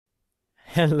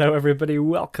Hello everybody,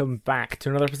 welcome back to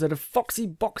another episode of Foxy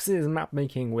Boxes map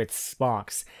making with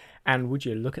Sparks. And would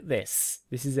you look at this?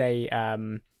 This is a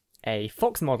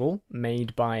fox model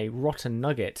made by Rotten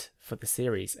Nugget for the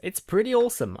series. It's pretty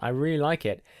awesome. I really like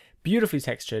it. Beautifully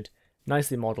textured,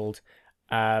 nicely modeled,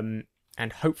 and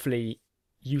hopefully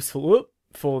useful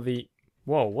for the...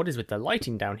 Whoa, what is with the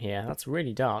lighting down here? That's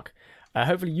really dark.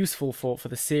 Hopefully useful for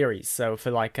the series. So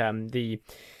for like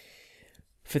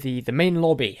the main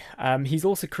lobby. He's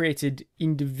also created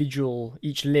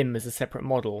each limb as a separate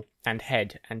model, and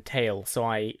head and tail, so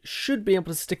I should be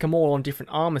able to stick them all on different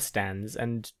armor stands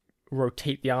and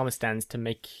rotate the armor stands to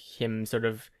make him sort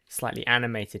of slightly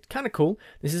animated. Kind of cool.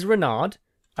 This is Renard.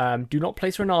 Do not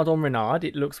place Renard on Renard,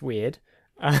 it looks weird.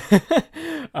 They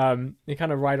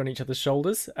kind of ride on each other's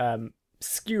shoulders,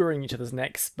 skewering each other's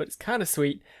necks, but it's kind of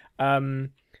sweet.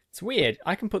 It's weird.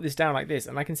 I can put this down like this,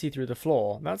 and I can see through the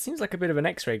floor. That seems like a bit of an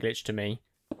X-ray glitch to me,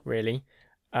 really.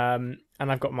 And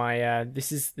I've got my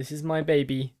this is my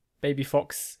baby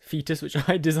fox fetus, which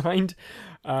I designed.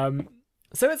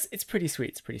 So it's pretty sweet.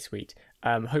 It's pretty sweet.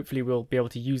 Hopefully we'll be able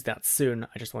to use that soon.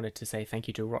 I just wanted to say thank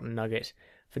you to Rotten Nugget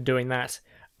for doing that.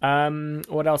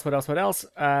 What else?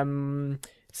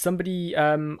 Somebody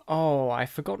oh, I've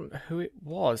forgotten who it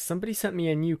was. Somebody sent me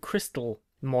a new crystal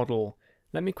model.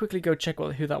 Let me quickly go check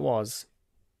who that was.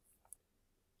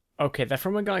 Okay, they're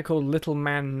from a guy called Little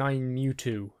Man 9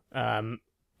 Mewtwo.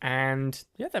 And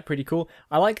yeah, they're pretty cool.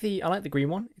 I like the green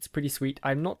one. It's pretty sweet.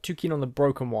 I'm not too keen on the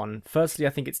broken one. Firstly, I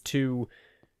think it's too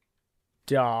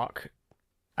dark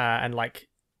and like,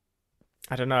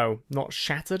 I don't know, not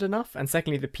shattered enough. And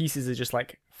secondly, the pieces are just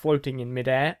like floating in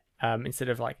midair instead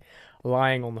of like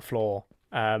lying on the floor.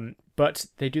 But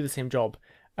they do the same job.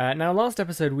 Now, last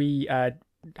episode we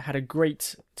had a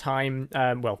great time.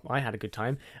 Well, I had a good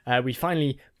time. We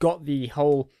finally got the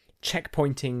whole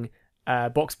checkpointing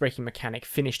box breaking mechanic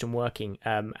finished and working,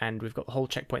 and we've got the whole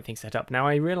checkpoint thing set up. Now,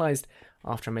 I realized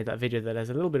after I made that video that there's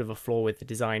a little bit of a flaw with the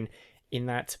design in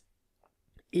that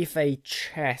if a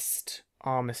chest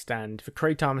armor stand, if a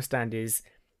crate armor stand is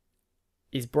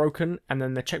broken and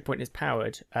then the checkpoint is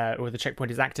powered, or the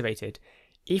checkpoint is activated,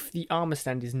 if the armor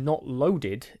stand is not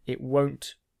loaded, it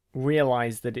won't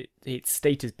realize that its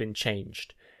state has been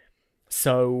changed.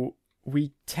 So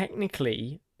we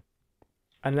technically,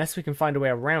 unless we can find a way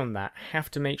around that, have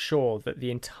to make sure that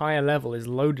the entire level is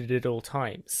loaded at all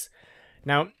times.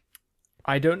 Now,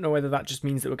 I don't know whether that just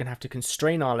means that we're going to have to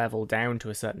constrain our level down to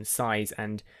a certain size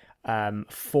and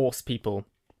force people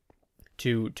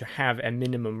to have a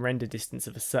minimum render distance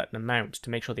of a certain amount to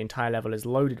make sure the entire level is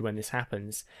loaded when this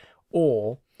happens,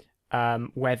 or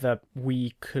whether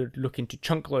we could look into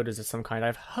chunk loaders of some kind.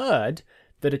 I've heard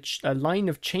that a line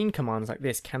of chain commands like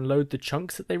this can load the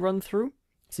chunks that they run through.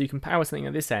 So you can power something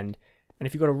at this end, and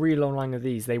if you've got a really long line of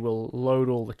these, they will load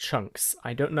all the chunks.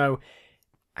 I don't know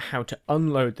how to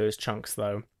unload those chunks,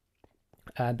 though,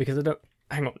 because I don't...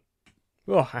 Hang on.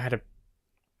 Oh, I had a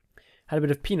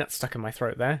bit of peanut stuck in my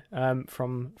throat there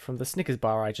from the Snickers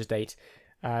bar I just ate.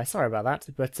 Sorry about that,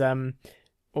 but...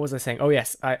 what was I saying? Oh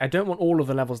yes, I don't want all of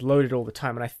the levels loaded all the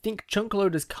time, and I think chunk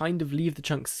loaders kind of leave the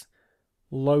chunks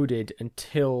loaded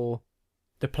until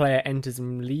the player enters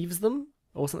and leaves them,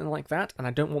 or something like that, and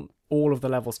I don't want all of the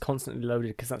levels constantly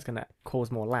loaded because that's going to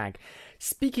cause more lag.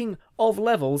 Speaking of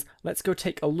levels, let's go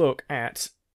take a look at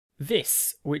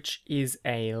this, which is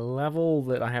a level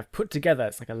that I have put together.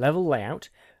 It's like a level layout,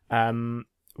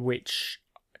 which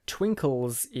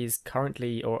Twinkles is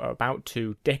currently or about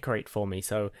to decorate for me,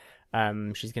 so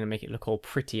she's going to make it look all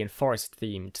pretty and forest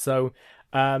themed. So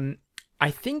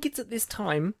I think it's at this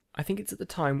time, I think it's at the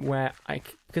time where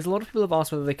because a lot of people have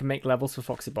asked whether they can make levels for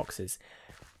Foxy Boxes.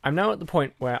 I'm now at the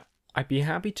point where I'd be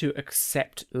happy to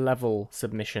accept level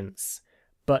submissions,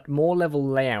 but more level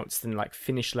layouts than like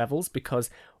finished levels, because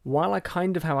while I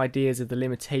kind of have ideas of the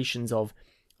limitations of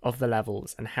the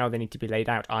levels and how they need to be laid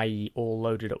out, i.e. all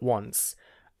loaded at once,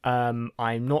 I'm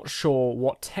not sure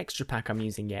what texture pack I'm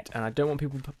using yet, and I don't want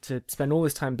people to spend all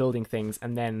this time building things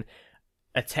and then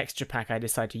a texture pack I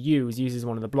decide to use uses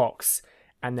one of the blocks,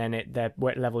 and then their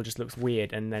level just looks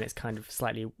weird, and then it's kind of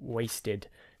slightly wasted.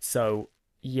 So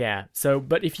yeah,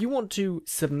 but if you want to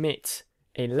submit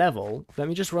a level, let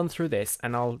me just run through this,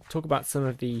 and I'll talk about some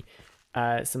of the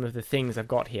things I've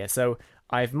got here. So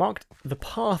I've marked the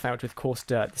path out with coarse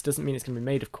dirt. This doesn't mean it's going to be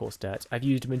made of coarse dirt. I've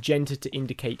used magenta to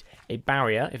indicate a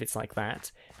barrier, if it's like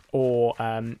that, or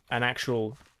an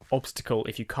actual obstacle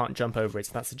if you can't jump over it.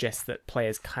 So that suggests that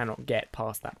players cannot get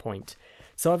past that point.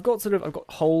 So I've got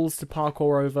holes to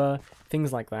parkour over,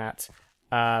 things like that.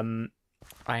 I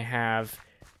have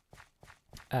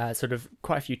sort of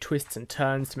quite a few twists and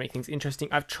turns to make things interesting.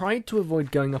 I've tried to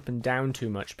avoid going up and down too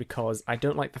much because I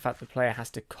don't like the fact the player has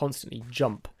to constantly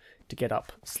jump to get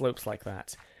up slopes like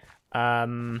that.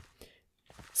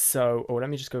 So, let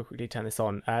me just go quickly turn this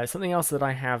on. Something else that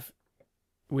I have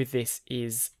with this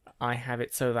is I have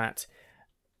it so that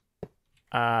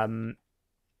the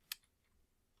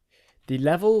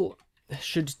level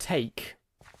should take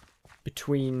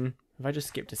between... If I just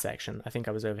skipped a section, I think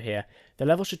I was over here. The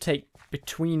level should take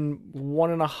between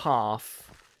 1.5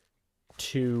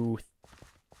 to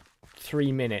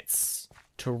 3 minutes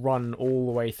to run all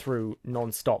the way through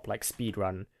non-stop, like speed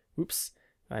run. Oops,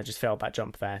 I just failed that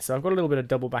jump there. So I've got a little bit of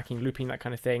double backing, looping, that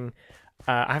kind of thing.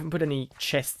 I haven't put any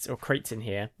chests or crates in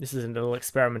here. This is a little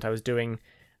experiment I was doing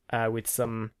with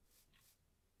some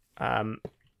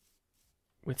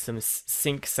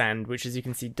sink sand, which, as you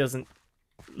can see, doesn't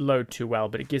load too well,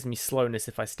 but it gives me slowness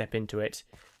if I step into it.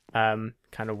 Kind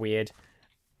of weird.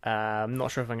 I'm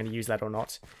not sure if I'm going to use that or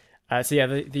not. So yeah,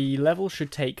 the level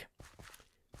should take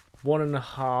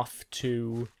 1.5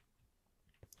 to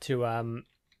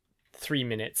 3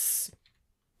 minutes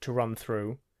to run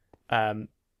through, and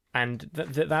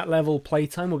that level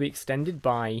playtime will be extended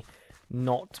by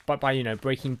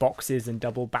breaking boxes and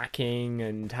double backing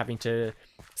and having to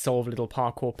solve little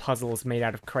parkour puzzles made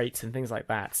out of crates and things like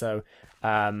that. So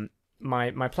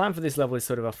my plan for this level is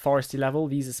sort of a foresty level.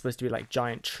 These are supposed to be like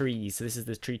giant trees, so this is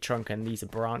the tree trunk and these are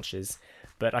branches,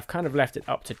 but I've kind of left it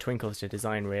up to Twinkles to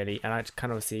design, really, and I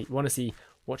kind of want to see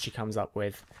what she comes up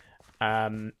with.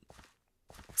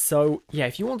 So yeah,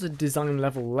 if you want to design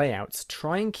level layouts,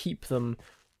 try and keep them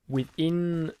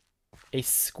within a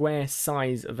square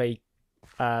size of a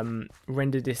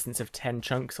render distance of 10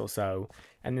 chunks or so,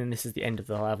 and then this is the end of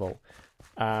the level.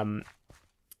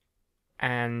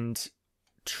 And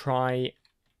try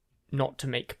not to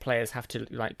make players have to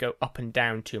like go up and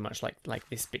down too much, like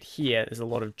this bit here. There's a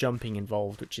lot of jumping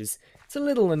involved, which is a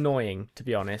little annoying, to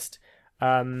be honest.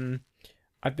 I've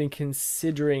been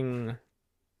considering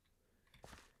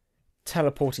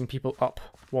teleporting people up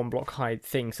one block high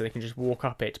thing so they can just walk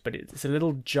up it, but it's a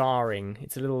little jarring,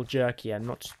 it's a little jerky. I'm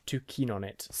not too keen on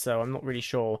it, so I'm not really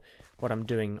sure what I'm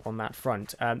doing on that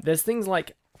front. There's things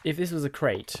like, if this was a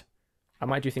crate, I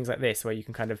might do things like this where you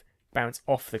can kind of bounce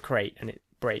off the crate and it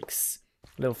breaks,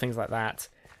 little things like that.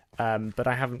 But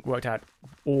I haven't worked out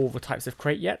all the types of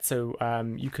crate yet, so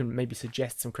you can maybe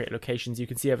suggest some crate locations. You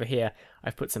can see over here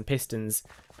I've put some pistons,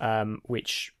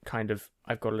 which kind of,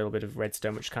 I've got a little bit of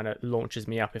redstone which kind of launches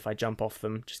me up if I jump off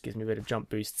them, just gives me a bit of jump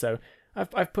boost. So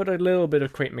I've put a little bit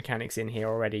of crate mechanics in here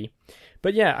already.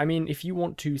 But yeah, I mean, if you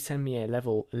want to send me a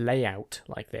level layout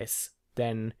like this,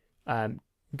 then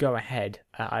go ahead.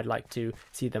 I'd like to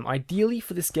see them. Ideally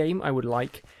for this game, I'd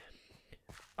like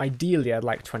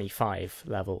 25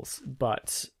 levels,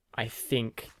 but I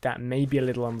think that may be a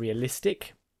little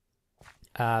unrealistic.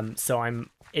 So I'm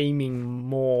aiming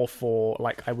more for,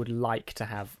 like, I would like to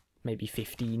have maybe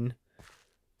 15,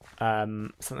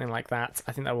 something like that.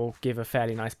 I think that will give a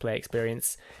fairly nice play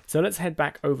experience. So let's head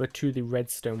back over to the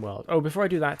redstone world. Oh, before I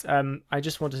do that, I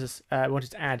just wanted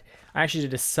to add, I actually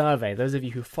did a survey. Those of you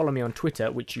who follow me on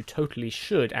Twitter, which you totally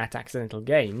should, at Accidental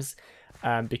Games,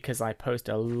 because I post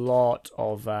a lot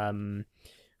of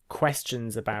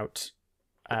questions about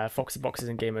Foxy Boxes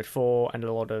in Game Mode 4 and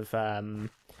a lot of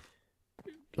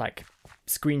like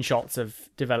screenshots of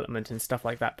development and stuff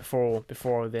like that before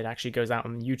it actually goes out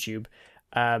on YouTube.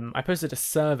 I posted a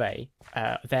survey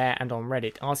there and on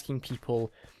Reddit asking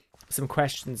people some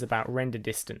questions about render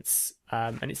distance,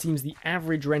 and it seems the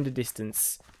average render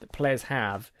distance that players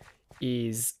have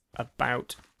is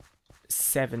about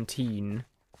 17.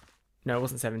 No, it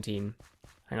wasn't 17.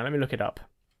 Hang on, let me look it up.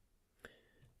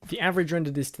 The average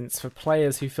render distance for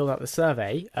players who filled out the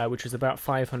survey, which was about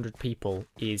 500 people,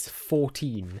 is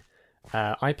 14.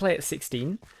 I play at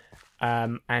 16,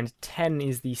 and 10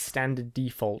 is the standard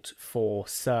default for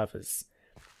servers.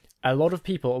 A lot of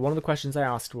people, one of the questions I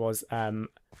asked was,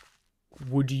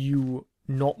 would you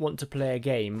not want to play a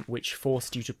game which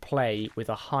forced you to play with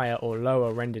a higher or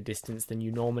lower render distance than you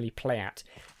normally play at?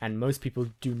 And most people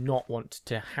do not want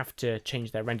to have to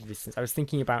change their render distance. I was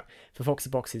thinking about, for Foxy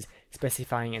Boxes,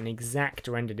 specifying an exact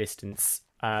render distance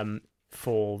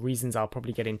for reasons I'll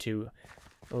probably get into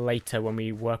later when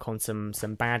we work on some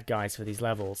bad guys for these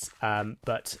levels.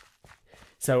 But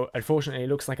so unfortunately, it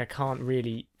looks like I can't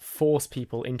really force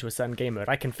people into a certain game mode.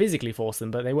 I can physically force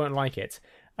them, but they won't like it.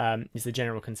 Is the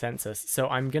general consensus. So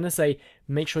I'm going to say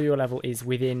make sure your level is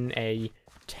within a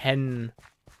 10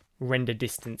 render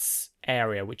distance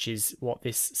area, which is what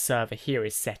this server here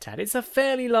is set at. It's a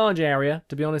fairly large area.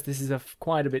 To be honest, this is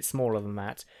quite a bit smaller than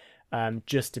that.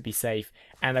 just to be safe.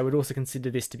 And I would also consider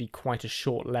this to be quite a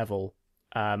short level,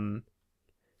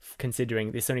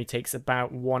 considering this only takes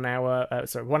about 1 hour,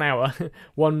 1 hour,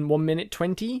 1 minute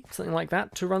 20, something like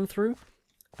that, to run through.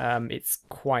 It's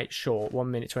quite short.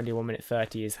 1 minute 20, 1 minute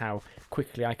 30 is how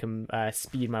quickly I can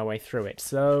speed my way through it.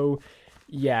 So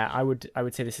yeah, I would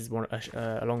say this is one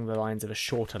along the lines of a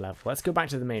shorter level. Let's go back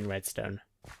to the main redstone.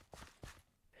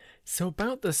 So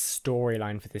about the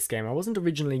storyline for this game, I wasn't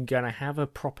originally going to have a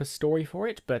proper story for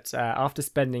it, but after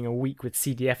spending a week with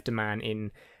CDF Man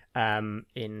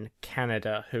in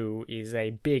Canada, who is a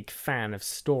big fan of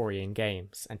story in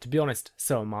games, and to be honest,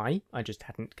 so am I. I just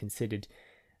hadn't considered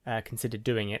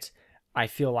doing it. I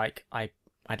feel like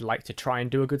I'd like to try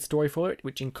and do a good story for it,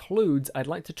 which includes I'd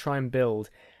like to try and build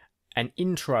an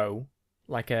intro,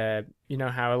 like you know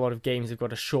how a lot of games have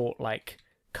got a short like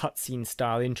cutscene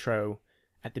style intro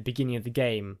at the beginning of the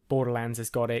game. Borderlands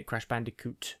has got it. Crash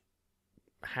Bandicoot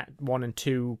 1 and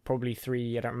 2, probably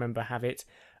 3, I don't remember, have it.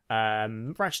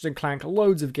 Ratchet and Clank,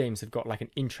 loads of games have got like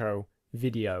an intro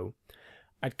video.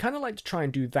 I'd kind of like to try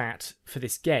and do that for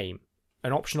this game.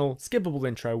 An optional, skippable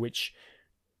intro which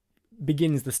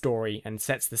begins the story and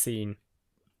sets the scene.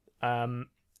 And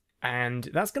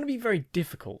that's going to be very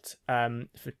difficult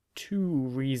for 2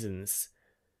 reasons.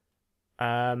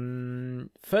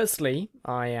 Firstly,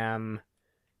 I am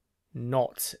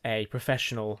not a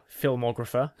professional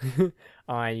filmographer.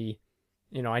 I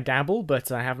dabble, but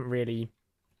I've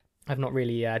not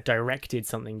really directed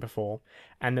something before.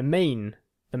 And the main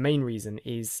reason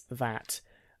is that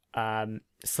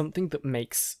something that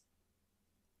makes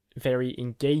very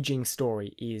engaging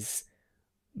story is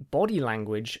body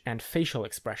language and facial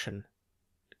expression.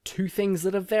 2 things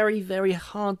that are very, very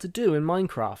hard to do in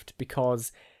Minecraft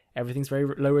because everything's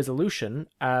very low resolution.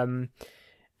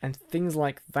 And things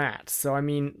like that. So I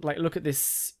mean, like, look at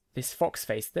this fox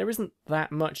face. There isn't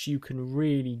that much you can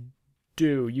really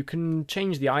do. You can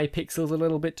change the eye pixels a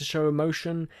little bit to show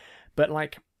emotion, but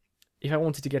like, if I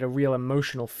wanted to get a real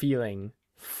emotional feeling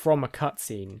from a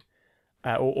cutscene,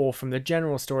 or from the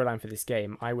general storyline for this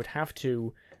game, I would have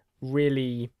to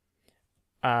really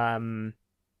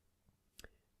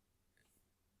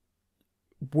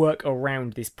work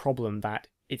around this problem that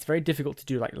it's very difficult to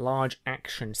do like large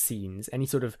action scenes, any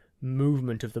sort of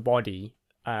movement of the body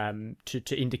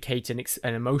to indicate an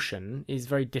emotion is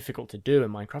very difficult to do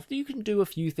in Minecraft. You can do a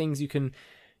few things, you can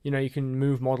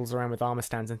move models around with armor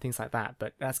stands and things like that,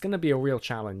 but that's going to be a real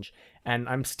challenge. And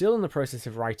I'm still in the process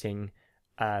of writing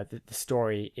the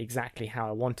story exactly how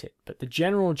I want it. But the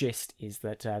general gist is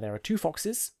that there are 2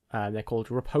 foxes. They're called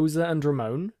Raposa and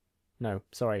Ramon. No,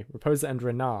 sorry, Raposa and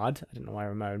Renard. I don't know why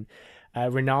Ramon.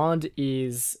 Renard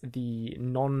is the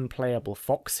non-playable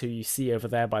fox who you see over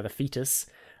there by the fetus,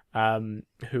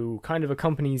 who kind of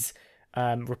accompanies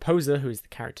Raposa, who is the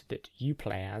character that you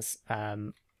play as,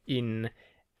 in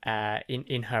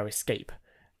her escape.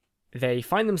 They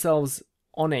find themselves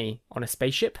on a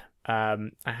spaceship. I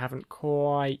haven't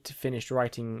quite finished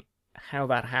writing how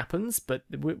that happens, but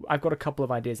I've got a couple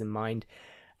of ideas in mind.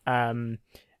 And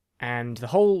the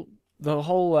whole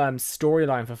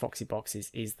storyline for Foxy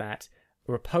Boxes is that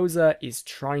Raposa is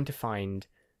trying to find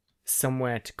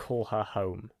somewhere to call her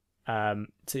home.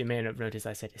 So you may have noticed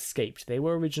I said escaped. They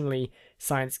were originally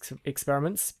science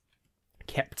experiments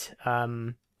kept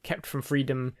from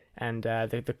freedom and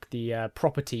the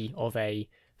property of a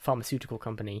pharmaceutical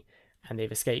company, and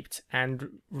they've escaped. And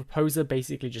Raposa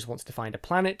basically just wants to find a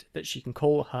planet that she can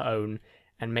call her own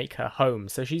and make her home.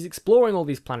 So she's exploring all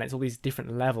these planets, all these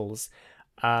different levels,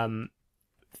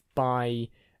 by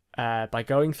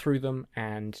going through them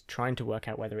and trying to work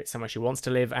out whether it's somewhere she wants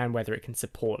to live and whether it can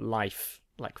support life,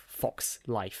 like fox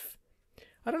life.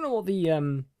 I don't know what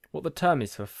the term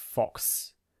is for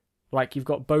fox. Like, you've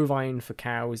got bovine for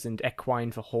cows and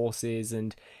equine for horses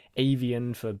and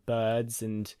avian for birds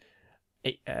and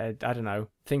I don't know,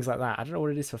 things like that. I don't know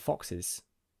what it is for foxes.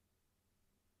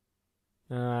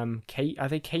 Are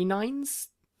they canines?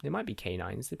 They might be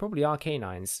canines. They probably are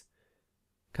canines.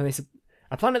 Can they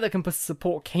a planet that can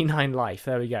support canine life?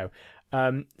 There we go.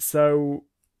 So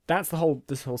that's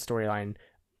this whole storyline.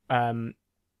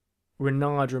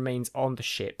 Renard remains on the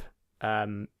ship,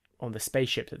 on the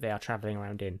spaceship that they are traveling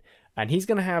around in, and he's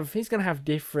gonna have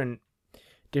different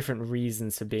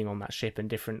reasons for being on that ship and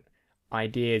different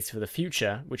ideas for the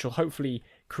future, which will hopefully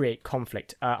create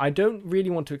conflict. I don't really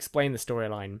want to explain the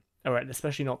storyline, or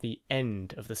especially not the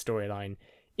end of the storyline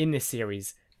in this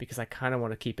series, because I kind of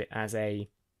want to keep it as a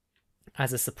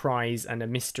surprise and a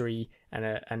mystery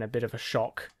and a bit of a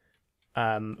shock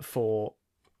for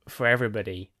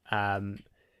everybody.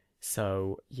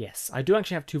 So yes, I do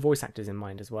actually have 2 voice actors in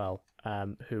mind as well,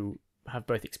 who have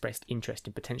both expressed interest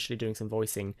in potentially doing some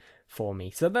voicing for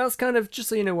me. So that's kind of just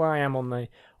so you know where I am on the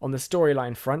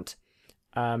storyline front.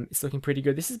 It's looking pretty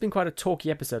good. This has been quite a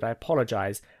talky episode. I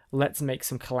apologize. Let's make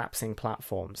some collapsing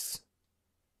platforms.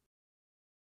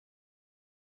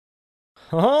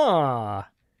 Ha!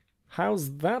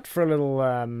 How's that for a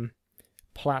little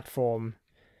platform?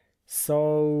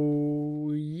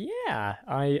 So yeah,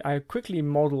 I quickly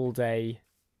modeled a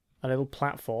little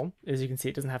platform. As you can see,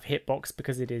 it doesn't have hitbox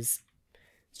because it's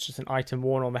just an item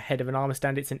worn on the head of an armor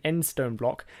stand. It's an end stone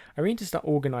block. I really need to start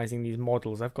organizing these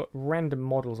models. I've got random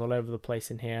models all over the place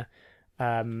in here.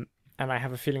 And I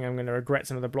have a feeling I'm going to regret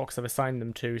some of the blocks I've assigned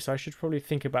them to. So I should probably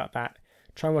think about that.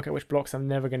 Try and work out which blocks I'm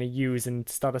never going to use and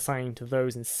start assigning to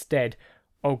those instead.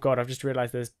 Oh god, I've just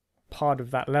realized there's part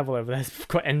of that level over there that's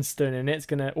got end stone in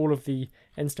it. All of the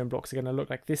end stone blocks are going to look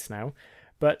like this now.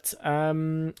 But,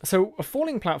 so a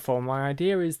falling platform, my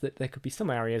idea is that there could be some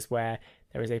areas where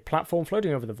there is a platform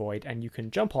floating over the void and you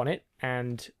can jump on it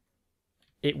and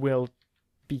it will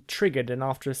be triggered, and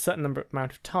after a certain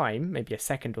amount of time, maybe a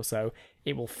second or so,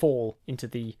 it will fall into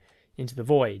the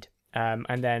void. And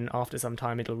then after some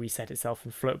time it'll reset itself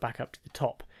and float back up to the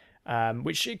top.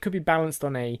 Which it could be balanced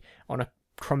on a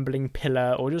crumbling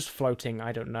pillar or just floating,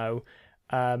 I don't know.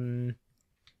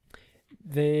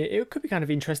 It could be kind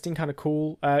of interesting, kind of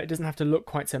cool. It doesn't have to look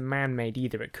quite so man-made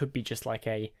either. It could be just like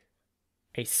a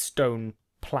stone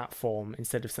platform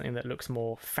instead of something that looks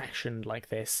more fashioned like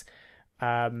this.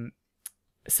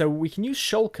 So we can use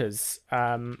shulkers.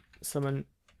 Summon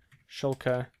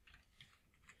shulker.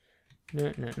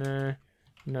 No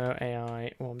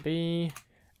AI 1B.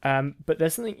 But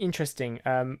there's something interesting.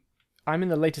 I'm in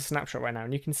the latest snapshot right now,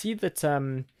 and you can see that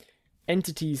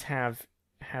entities have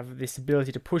this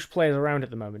ability to push players around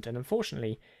at the moment, and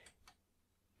unfortunately,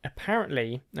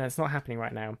 apparently, no, it's not happening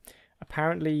right now.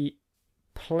 Apparently,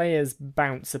 players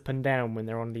bounce up and down when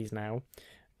they're on these now,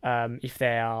 if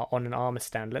they are on an armor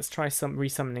stand. Let's try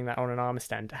resummoning that on an armor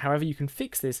stand. However, you can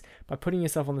fix this by putting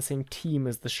yourself on the same team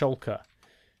as the shulker.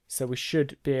 So we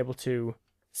should be able to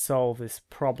solve this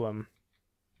problem.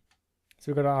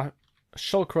 So we've got our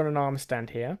shulker on an armor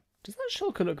stand here. Does that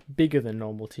shulker look bigger than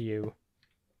normal to you?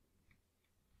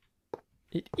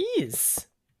 It is,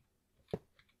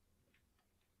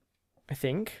 I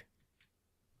think.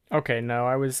 Okay, no,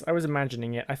 I was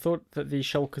imagining it. I thought that the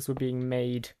shulkers were being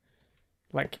made,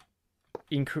 like,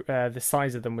 the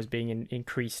size of them was being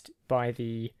increased by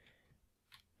the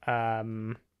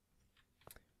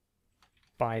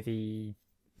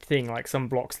thing. Like some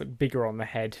blocks look bigger on the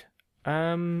head,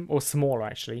 or smaller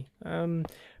actually.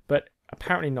 But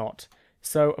apparently not.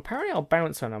 So apparently I'll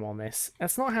bounce when I'm on this.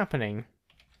 That's not happening.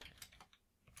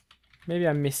 Maybe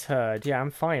I misheard. Yeah, I'm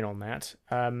fine on that.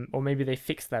 Or maybe they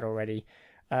fixed that already.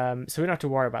 So we don't have to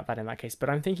worry about that in that case. But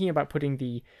I'm thinking about putting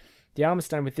the armor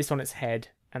stand with this on its head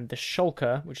and the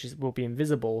shulker, which will be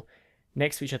invisible,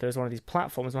 next to each other as one of these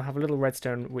platforms. We'll have a little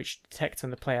redstone which detects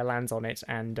when the player lands on it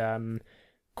and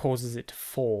causes it to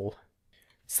fall.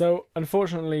 So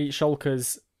unfortunately,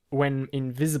 shulkers, when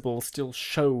invisible, still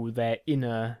show their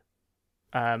inner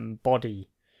body,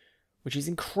 which is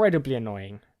incredibly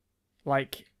annoying.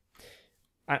 Like,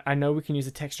 I know we can use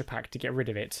a texture pack to get rid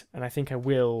of it, and I think I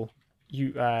will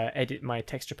edit my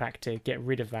texture pack to get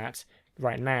rid of that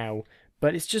right now,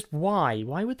 but it's just why?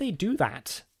 Why would they do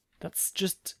that? That's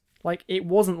just, like, it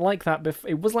wasn't like that before.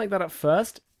 It was like that at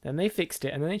first, then they fixed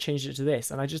it, and then they changed it to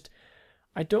this, and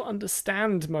I don't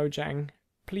understand, Mojang.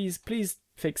 Please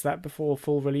fix that before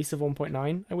full release of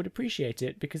 1.9. I would appreciate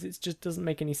it, because it just doesn't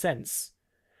make any sense.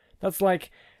 That's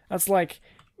like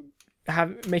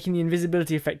making the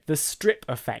invisibility effect the strip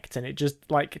effect, and it just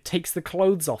like takes the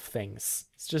clothes off things.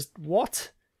 It's just,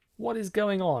 what is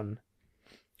going on?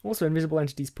 Also, invisible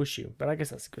entities push you, but I guess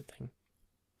that's a good thing.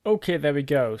 Okay, there we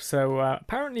go. So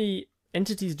apparently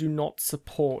entities do not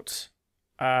support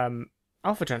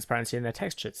alpha transparency in their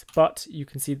textures, but you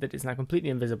can see that it's now completely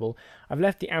invisible. I've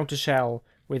left the outer shell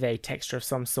with a texture of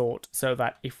some sort so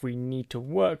that if we need to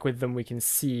work with them we can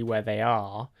see where they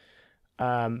are,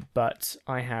 but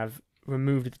I have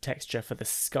removed the texture for the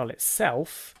skull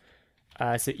itself,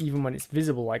 so even when it's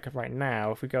visible like right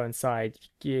now, if we go inside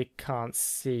you can't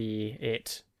see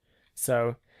it.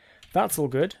 So that's all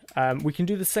good. We can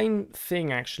do the same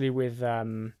thing actually with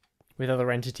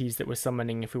other entities that we're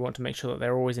summoning. If we want to make sure that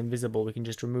they're always invisible, we can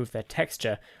just remove their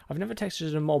texture. I've never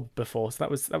textured a mob before, so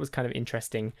that was kind of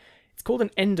interesting. It's called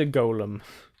an ender golem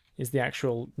is the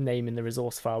actual name in the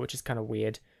resource file, which is kind of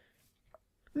weird.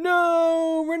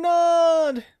 No,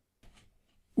 Renard!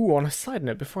 Ooh, on a side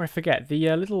note, before I forget, the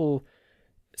little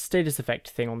status effect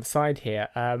thing on the side here,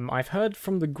 I've heard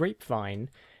from the grapevine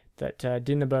that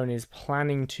Dinnerbone is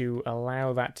planning to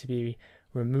allow that to be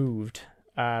removed,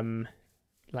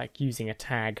 like using a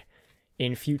tag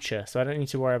in future. So I don't need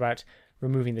to worry about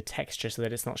removing the texture so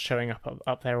that it's not showing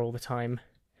up there all the time.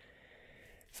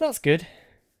 So that's good.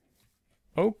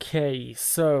 Okay,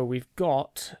 so we've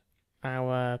got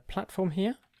our platform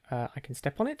here. I can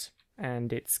step on it,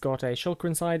 and it's got a shulker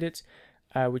inside it,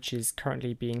 which is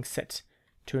currently being set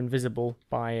to invisible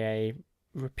by a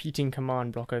repeating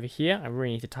command block over here. I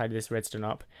really need to tidy this redstone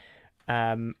up.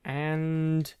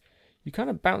 And you kind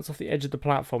of bounce off the edge of the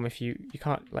platform if you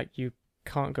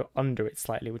can't go under it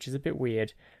slightly, which is a bit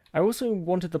weird. I also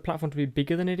wanted the platform to be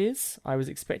bigger than it is. I was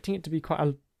expecting it to be quite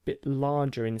a bit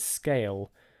larger in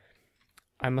scale.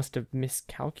 I must have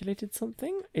miscalculated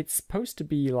something. It's supposed to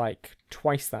be like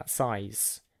twice that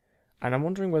size. And I'm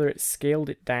wondering whether it scaled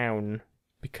it down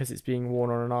because it's being worn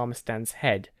on an armor stand's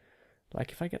head.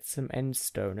 Like if I get some end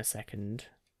stone a second,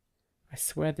 I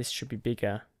swear this should be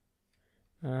bigger.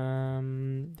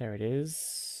 There it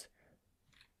is.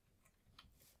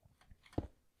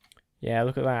 Yeah,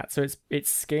 look at that. So it's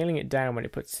scaling it down when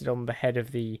it puts it on the head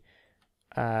of the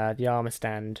armor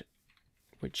stand,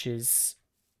 which is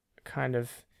kind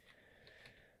of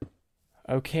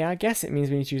okay, I guess. It means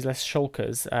we need to use less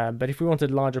shulkers, but if we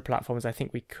wanted larger platforms, I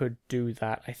think we could do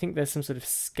that. I think there's some sort of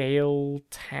scale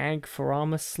tag for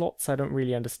armor slots. I don't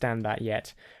really understand that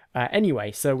yet.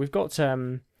 Anyway, so we've got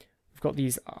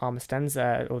these armor stands,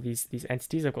 or these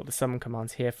entities. I've got the summon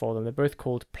commands here for them. They're both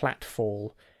called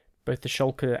Platfall. Both the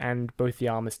shulker and both the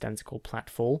armor stands are called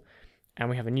Platfall, and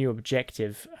we have a new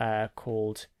objective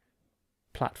called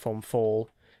Platform Fall.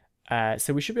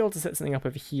 So we should be able to set something up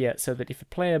over here so that if a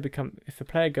player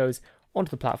goes onto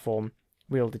the platform,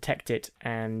 we'll detect it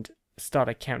and start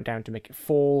a countdown to make it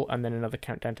fall, and then another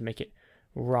countdown to make it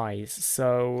rise.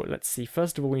 So let's see.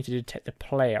 First of all, we need to detect the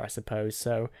player, I suppose.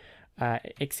 So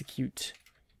execute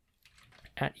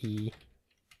at E.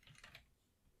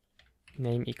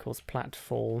 Name equals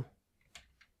platform.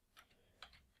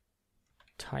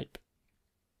 Type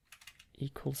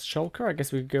equals shulker. I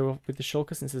guess we could go with the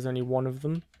shulker since there's only one of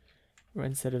them, or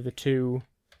instead of the two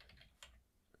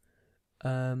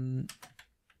armor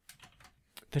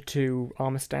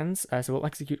stands. So we'll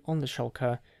execute on the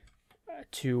shulker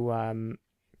to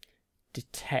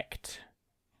detect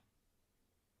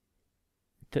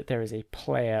that there is a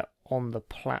player on the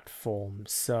platform.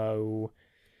 So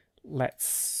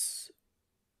let's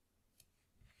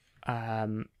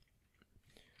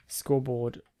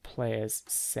scoreboard players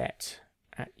set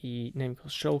at E, name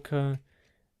equals shulker,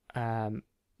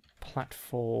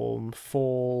 platform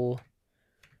fall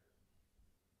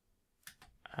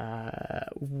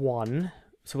 1.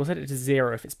 So we'll set it to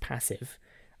 0 if it's passive,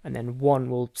 and then 1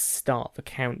 will start the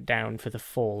countdown for the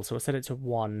fall. So we'll set it to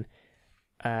 1,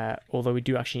 although we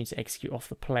do actually need to execute off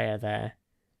the player there.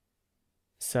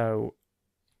 So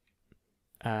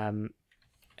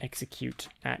execute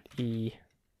at E,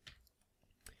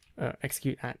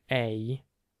 execute at A,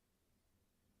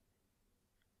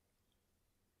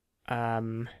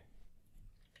 like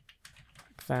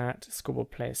that. Scoreboard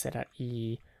player set at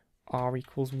E, R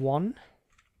equals 1,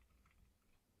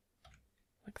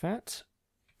 like that.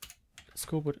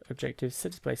 Scoreboard objective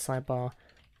set display sidebar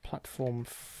platform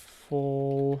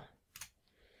fall.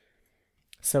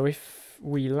 So if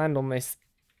we land on this,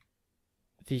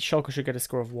 the shulker should get a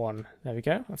score of 1. There we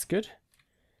go, that's good.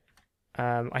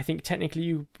 I think technically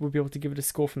you would be able to give it a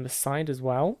score from the side as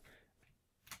well.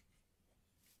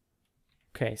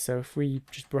 Okay, so if we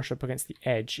just brush up against the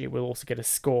edge, it will also get a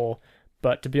score.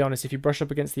 But to be honest, if you brush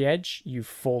up against the edge, you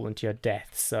fall into your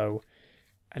death. So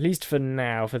at least for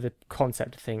now, for the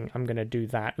concept thing, I'm going to do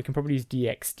that. We can probably use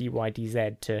DX, DY,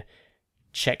 DZ to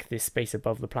check this space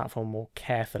above the platform more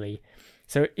carefully.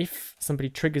 So if somebody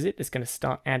triggers it, it's going to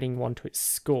start adding 1 to its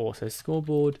score. So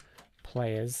scoreboard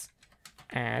players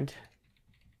add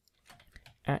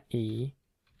at E,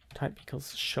 type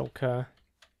equals shulker,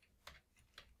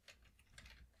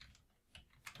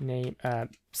 name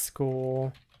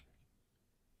score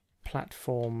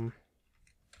platform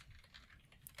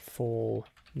fall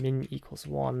min equals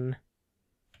 1,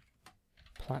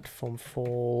 platform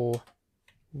fall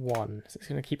 1. So it's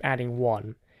going to keep adding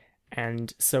 1.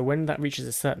 And so when that reaches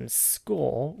a certain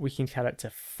score, we can tell it to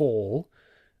fall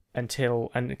and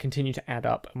continue to add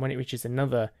up. And when it reaches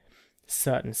another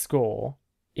certain score,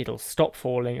 it'll stop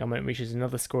falling. And when it reaches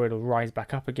another score, it'll rise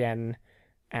back up again.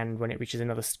 And when it reaches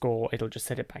another score, it'll just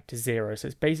set it back to 0. So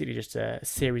it's basically just a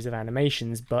series of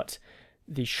animations, but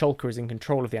the shulker is in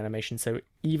control of the animation. So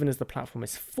even as the platform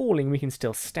is falling, we can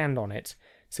still stand on it.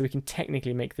 So we can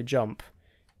technically make the jump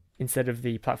instead of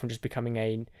the platform just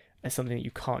becoming as something that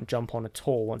you can't jump on at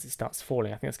all once it starts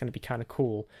falling. I think that's going to be kind of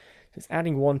cool. So it's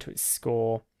adding 1 to its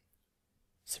score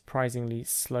surprisingly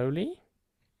slowly.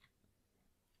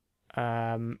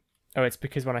 Oh, it's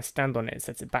because when I stand on it, it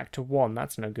sets it back to 1.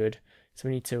 That's no good. So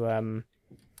we need to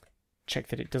check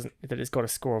that it's got a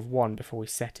score of 1 before we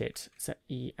set it. Set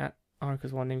E at R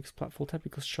equals 1, name equals platform, type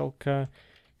equals shulker,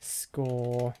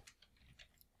 score,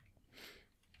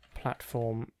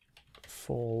 platform,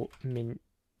 fall, min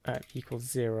equals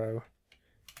 0.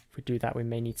 If we do that, we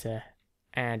may need to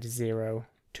add 0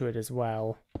 to it as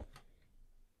well.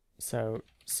 So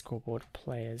scoreboard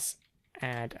players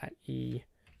add at E,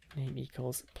 name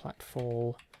equals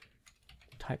platfall,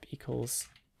 type equals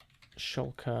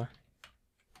shulker,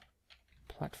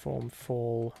 platform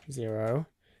fall 0.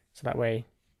 So that way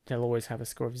they'll always have a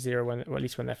score of 0 when, or at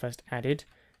least when they're first added.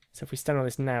 So if we stand on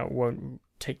this now, it won't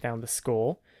take down the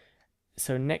score.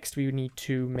 So next we need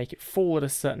to make it fall at a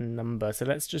certain number. So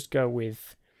let's just go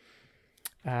with,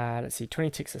 let's see, 20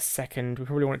 ticks a second. We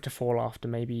probably want it to fall after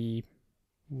maybe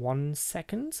 1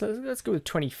 second. So let's go with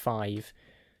 25.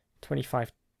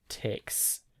 25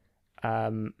 ticks.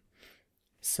 So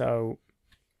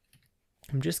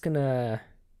I'm just going to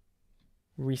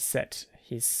reset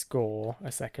his score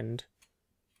a second.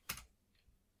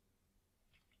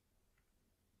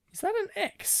 Is that an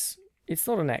X? It's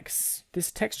not an X. This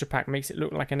texture pack makes it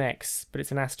look like an X, but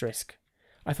it's an asterisk.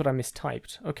 I thought I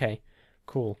mistyped. Okay,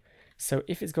 cool. So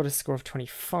if it's got a score of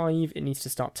 25, it needs to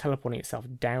start teleporting itself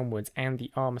downwards, and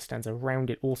the armor stands around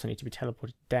it also need to be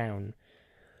teleported down.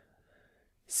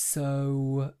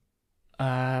 So,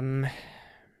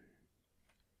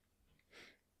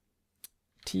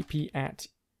 TP at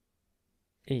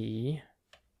E,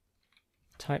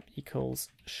 type equals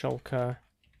shulker,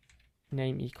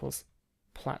 name equals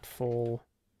platfall,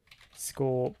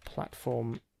 score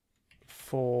platform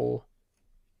fall,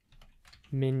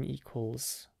 min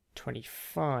equals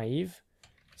 25,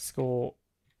 score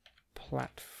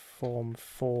platform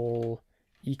fall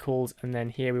equals, and then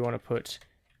here we want to put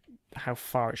how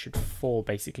far it should fall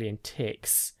basically in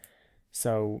ticks.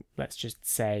 So let's just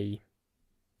say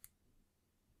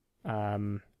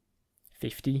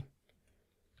 50.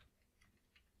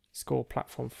 Score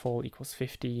platform fall equals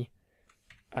 50.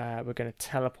 We're going to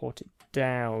teleport it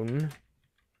down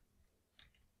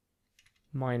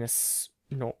minus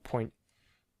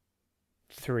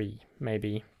 0.3,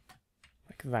 maybe,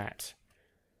 like that.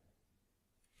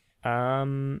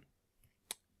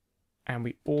 And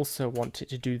we also want it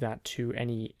to do that to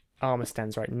any armor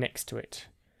stands right next to it.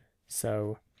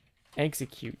 So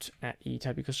execute at E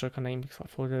type equals shulker name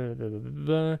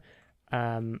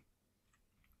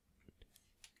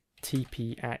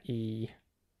TP at E,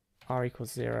 R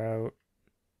equals 0,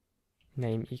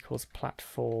 name equals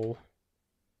platfall.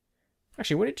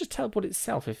 Actually, would it just teleport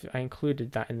itself if I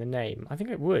included that in the name? I think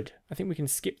it would. I think we can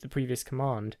skip the previous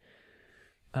command.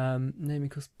 Name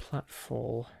equals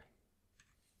platfall.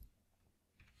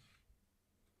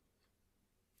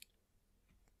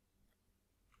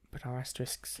 But our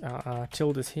asterisks, our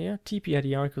tildes here. TP at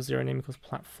ER equals 0, name equals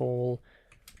platfall,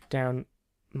 down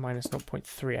minus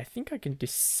 0.3. I think I can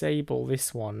disable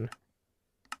this one.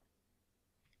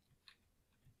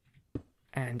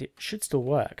 And it should still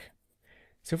work.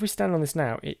 So if we stand on this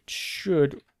now, it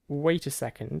should wait a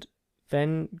second,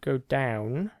 then go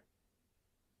down.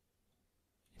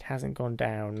 It hasn't gone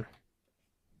down.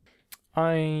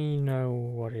 I know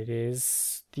what it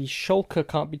is. The shulker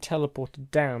can't be teleported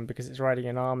down because it's riding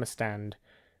an armor stand.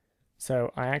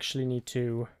 So I actually need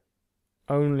to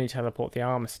only teleport the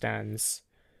armor stands.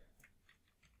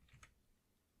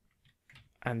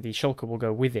 And the shulker will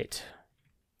go with it.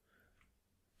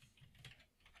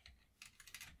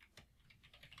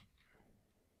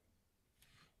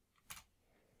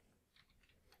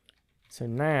 So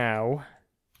now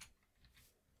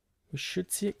we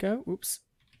should see it go. Oops.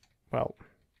 Well,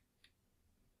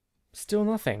 still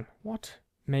nothing. What?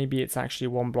 Maybe it's actually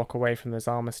 1 block away from those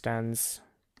armor stands.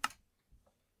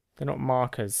 They're not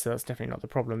markers, so that's definitely not the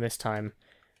problem this time.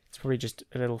 It's probably just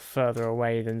a little further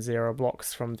away than 0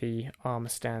 blocks from the armor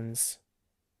stands.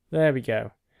 There we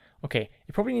go. Okay,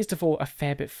 it probably needs to fall a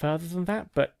fair bit further than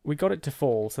that, but we got it to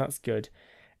fall, so that's good.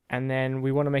 And then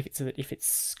we want to make it so that if its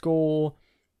score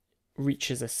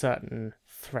reaches a certain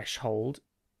threshold,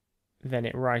 then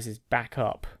it rises back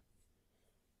up.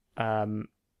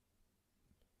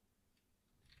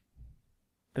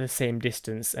 The same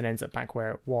distance and ends up back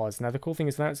where it was. Now the cool thing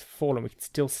is now it's fallen, we can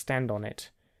still stand on it.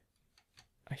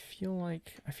 I feel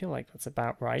like that's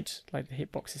about right. Like the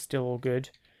hitbox is still all good.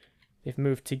 They've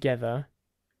moved together.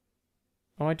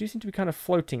 Oh, I do seem to be kind of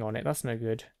floating on it. That's no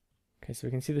good. Okay, so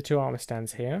we can see the 2 armor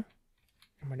stands here.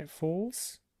 And when it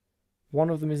falls, one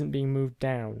of them isn't being moved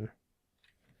down.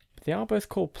 But they are both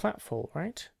called platform,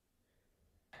 right?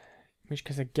 In which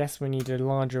case I guess we need a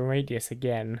larger radius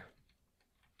again.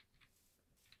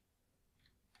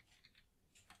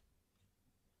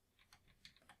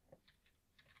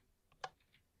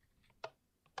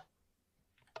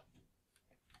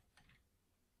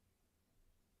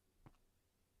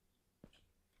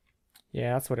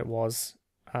 Yeah, that's what it was.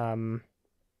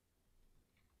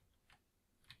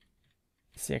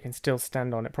 See, I can still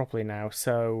stand on it properly now,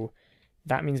 so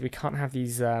that means we can't have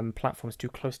these platforms too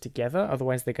close together,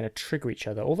 otherwise they're going to trigger each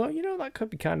other. Although, you know, that could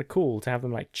be kind of cool to have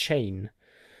them like chain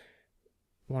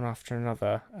one after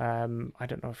another. I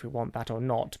don't know if we want that or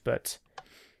not, but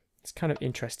it's kind of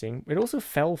interesting. It also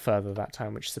fell further that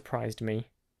time, which surprised me.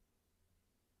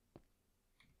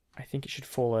 I think it should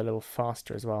fall a little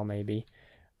faster as well, maybe.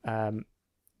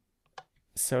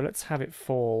 So let's have it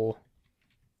fall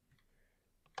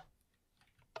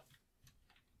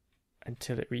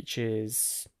until it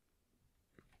reaches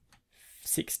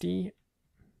 60,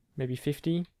 maybe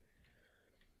 50.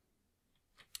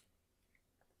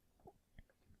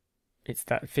 It's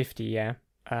that 50, yeah.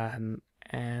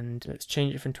 And let's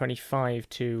change it from 25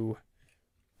 to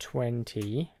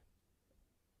 20.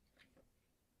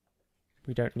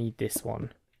 We don't need this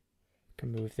one. We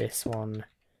can move this one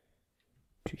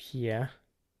to here.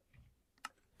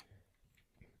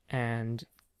 And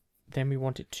then we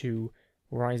want it to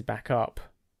rise back up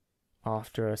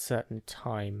after a certain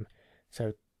time.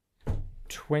 So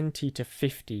 20 to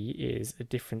 50 is a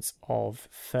difference of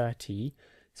 30.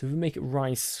 So if we make it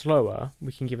rise slower,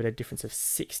 we can give it a difference of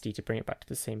 60 to bring it back to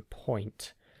the same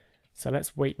point. So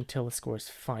let's wait until the score is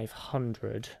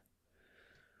 500.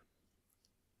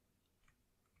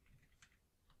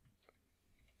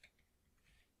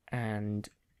 And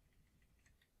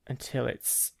until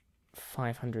it's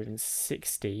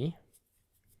 560,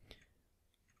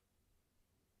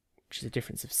 which is a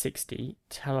difference of 60,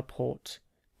 teleport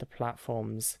the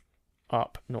platforms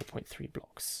up 0.3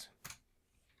 blocks.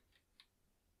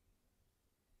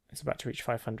 It's about to reach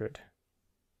 500.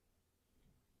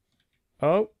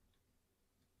 Oh!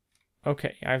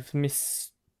 Okay, I've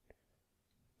misthought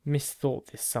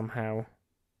this somehow.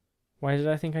 Why did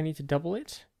I think I need to double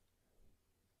it?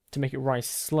 To make it rise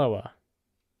slower,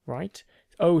 right?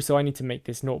 Oh, so I need to make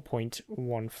this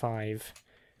 0.15.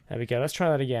 There we go. Let's try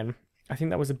that again. I think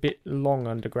that was a bit long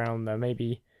underground though.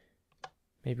 Maybe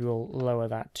we'll lower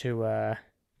that to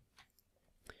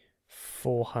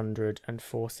 400 and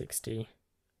 460.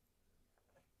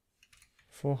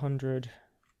 400,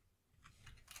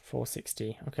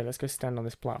 460. Okay, let's go stand on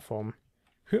this platform.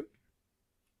 Ooh,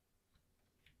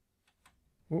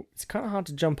 it's kind of hard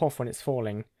to jump off when it's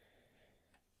falling.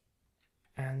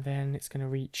 And then it's going to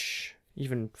reach,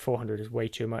 even 400 is way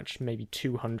too much, maybe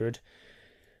 200.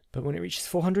 But when it reaches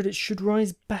 400, it should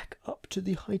rise back up to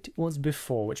the height it was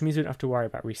before, which means we don't have to worry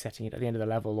about resetting it at the end of the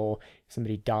level, or if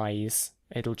somebody dies,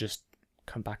 it'll just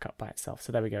come back up by itself.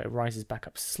 So there we go, it rises back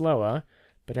up slower,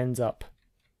 but ends up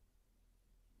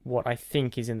what I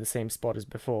think is in the same spot as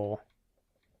before.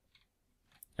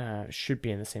 Should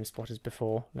be in the same spot as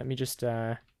before. Let me just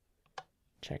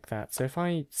check that. So if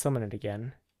I summon it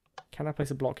again, can I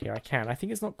place a block here? I can. I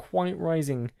think it's not quite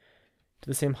rising to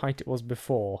the same height it was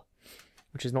before,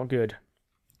 which is not good.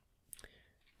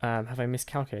 Have I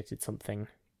miscalculated something?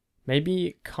 Maybe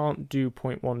it can't do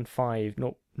 0.15,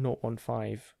 not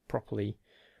 0.15 properly.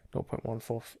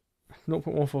 0.14,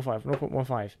 0.145,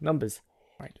 0.15. Numbers.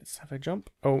 Right, let's have a jump.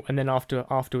 Oh, and then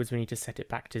afterwards we need to set it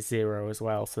back to 0 as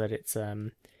well, so that it's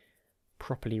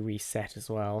properly reset as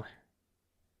well.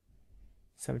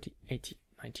 70, 80,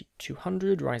 90,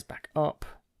 200, rise back up,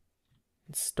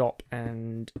 and stop,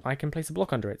 and I can place a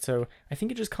block under it. So I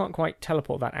think it just can't quite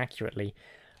teleport that accurately.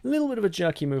 A little bit of a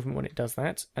jerky movement when it does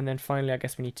that, and then finally I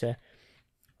guess we need to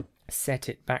set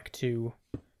it back to,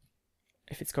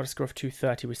 if it's got a score of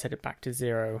 230, we set it back to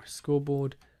 0.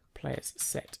 Scoreboard, players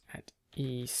set at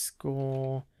E,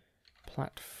 score,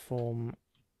 platform,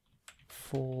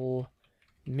 fall,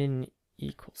 min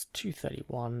equals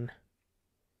 231,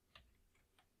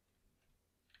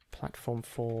 platform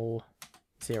fall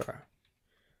 0.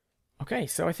 Okay,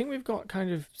 so I think we've got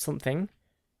kind of something,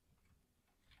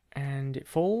 and it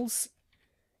falls,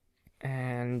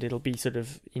 and it'll be sort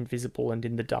of invisible and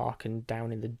in the dark and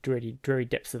down in the dreary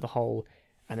depths of the hole,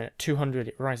 and then at 200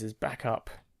 it rises back up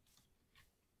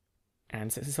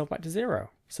and sets itself back to 0.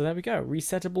 So there we go,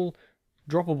 resettable,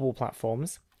 droppable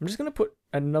platforms. I'm just going to put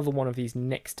another one of these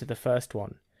next to the first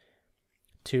one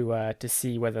to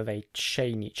see whether they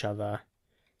chain each other.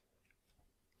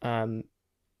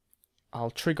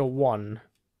 I'll trigger one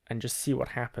and just see what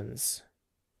happens.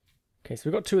 Okay, so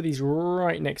we've got two of these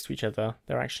right next to each other.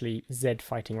 They're actually Z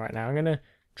fighting right now. I'm going to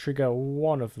trigger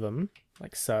one of them,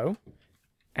 like so.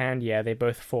 And yeah, they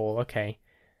both fall. Okay.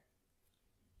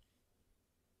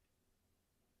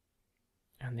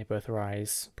 And they both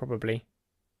rise, probably.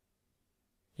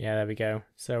 Yeah, there we go.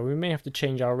 So we may have to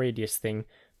change our radius thing.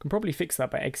 Can probably fix that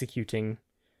by executing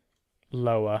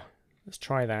lower. Let's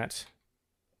try that.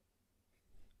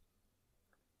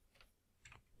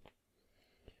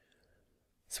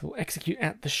 So we'll execute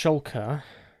at the shulker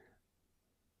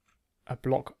a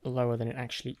block lower than it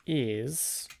actually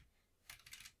is.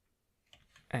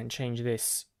 And change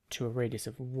this to a radius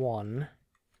of 1.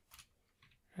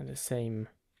 And the same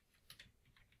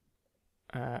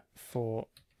for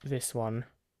this one.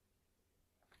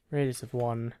 Radius of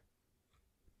 1.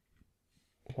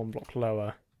 1 block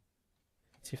lower.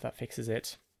 See if that fixes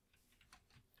it.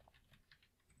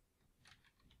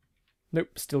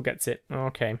 Nope, still gets it.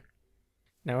 Okay.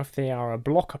 Now if they are a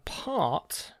block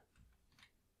apart,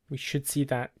 we should see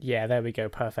that. Yeah, there we go,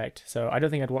 perfect. So I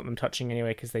don't think I'd want them touching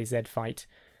anyway because they Z fight.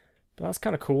 But that's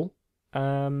kind of cool.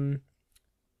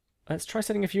 Let's try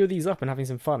setting a few of these up and having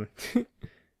some fun.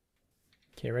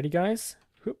 Okay, ready guys?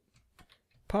 Whoop.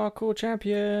 Parkour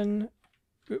champion!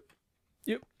 Whoop.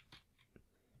 Yep.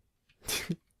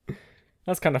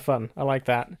 That's kind of fun. I like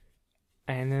that.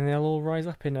 And then they'll all rise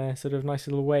up in a sort of nice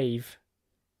little wave.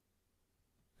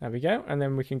 There we go. And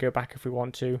then we can go back if we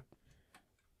want to.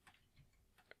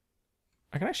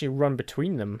 I can actually run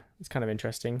between them. It's kind of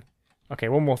interesting. Okay,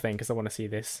 one more thing because I want to see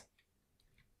this.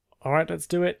 Alright, let's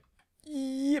do it.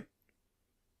 Yep.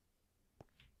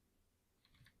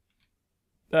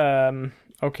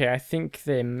 Okay, I think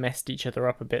they messed each other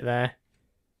up a bit there.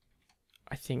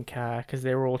 I think because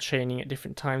they were all chaining at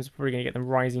different times, we're probably going to get them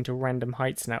rising to random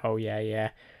heights now. Oh yeah, yeah.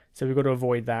 So we've got to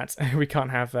avoid that. We can't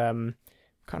have them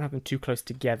too close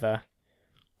together.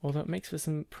 Although it makes for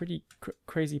some pretty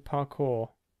crazy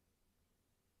parkour.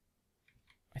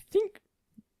 I think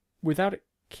without it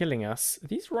killing us,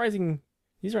 these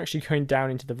are actually going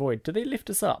down into the void. Do they lift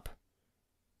us up?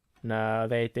 No,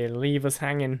 they leave us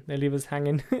hanging. They leave us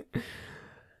hanging.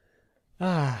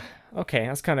 Okay,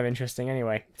 that's kind of interesting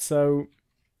anyway. So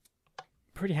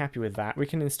pretty happy with that. We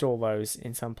can install those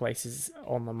in some places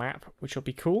on the map, which will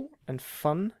be cool and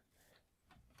fun.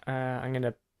 I'm going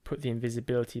to put the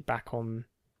invisibility back on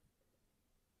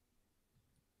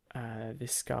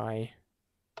this guy.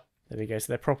 There we go. So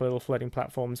they're proper little floating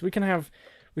platforms. We can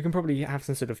probably have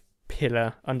some sort of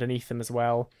pillar underneath them as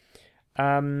well.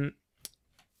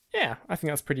 Yeah, I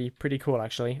think that's pretty cool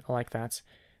actually. I like that.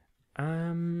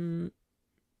 And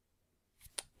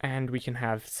we can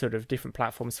have sort of different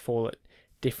platforms fall at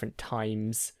different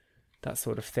times, that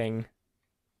sort of thing.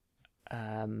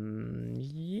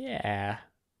 Yeah,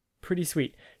 pretty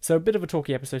sweet. So a bit of a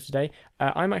talky episode today.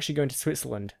 I'm actually going to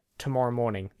Switzerland tomorrow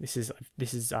morning. This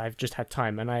is I've just had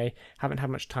time, and I haven't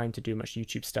had much time to do much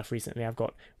YouTube stuff recently. I've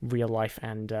got real life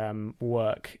and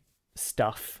work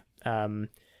stuff.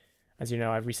 As you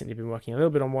know, I've recently been working a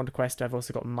little bit on WonderQuest. I've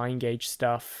also got Mind Gauge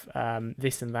stuff,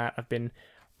 this and that. I've been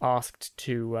asked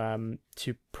to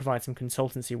provide some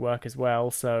consultancy work as well.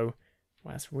 So,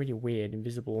 wow, that's really weird,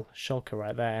 invisible shulker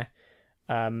right there.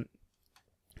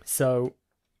 So,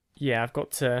 yeah, I've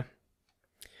got to,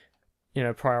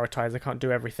 prioritize. I can't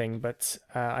do everything, but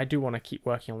I do want to keep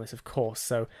working on this, of course.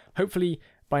 So, hopefully,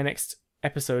 by next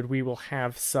episode, we will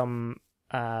have some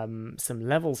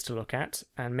levels to look at,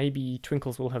 and maybe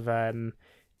Twinkles will have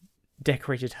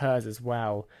decorated hers as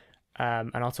well.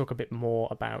 And I'll talk a bit more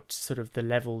about sort of the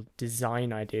level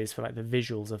design ideas for like the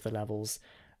visuals of the levels.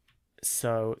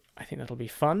 So I think that'll be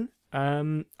fun.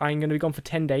 I'm going to be gone for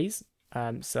 10 days,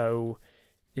 so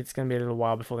it's going to be a little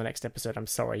while before the next episode. I'm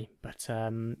sorry, but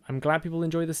I'm glad people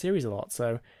enjoy the series a lot.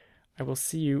 So I will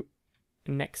see you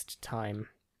next time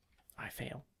I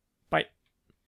fail.